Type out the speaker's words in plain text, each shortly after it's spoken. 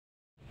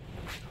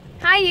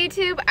Hi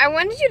YouTube, I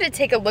wanted you to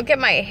take a look at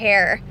my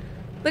hair.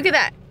 Look at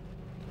that.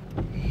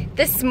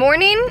 This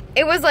morning,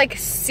 it was like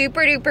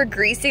super duper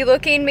greasy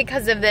looking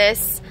because of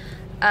this.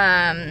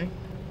 I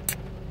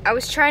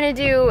was trying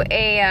to do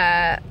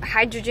a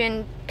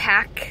hydrogen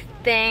pack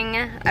thing.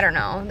 I don't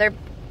know,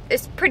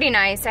 it's pretty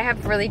nice. I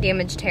have really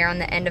damaged hair on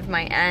the end of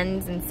my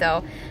ends, and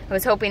so I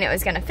was hoping it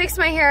was gonna fix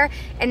my hair,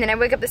 and then I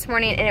wake up this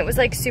morning and it was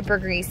like super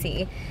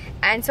greasy.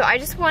 And so I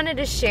just wanted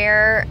to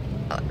share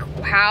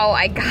how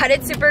I got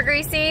it super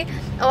greasy.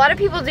 A lot of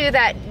people do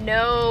that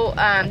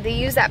they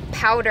use that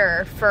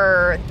powder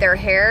for their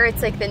hair.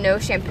 It's like the no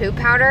shampoo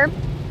powder.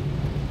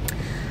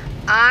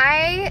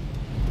 I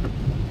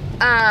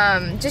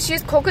just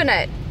used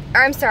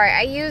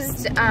I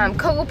used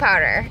cocoa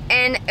powder,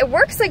 and it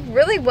works like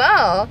really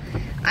well.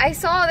 I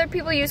saw other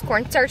people use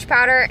cornstarch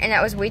powder, and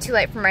that was way too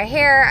light for my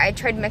hair. I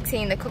tried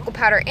mixing the cocoa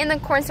powder in the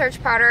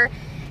cornstarch powder,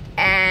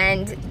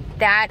 and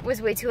that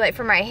was way too light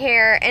for my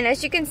hair. And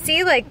as you can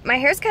see, like, my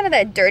hair's kind of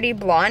that dirty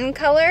blonde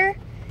color,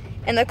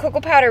 and the cocoa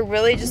powder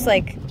really just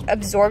like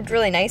absorbed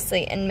really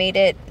nicely and made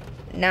it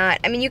not,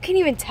 I mean, you can't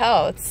even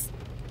tell.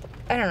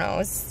 I don't know,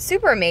 it's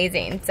super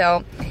amazing.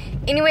 So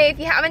anyway, if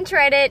you haven't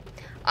tried it,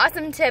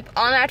 awesome tip,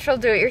 all natural,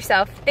 do it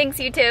yourself. Thanks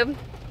YouTube.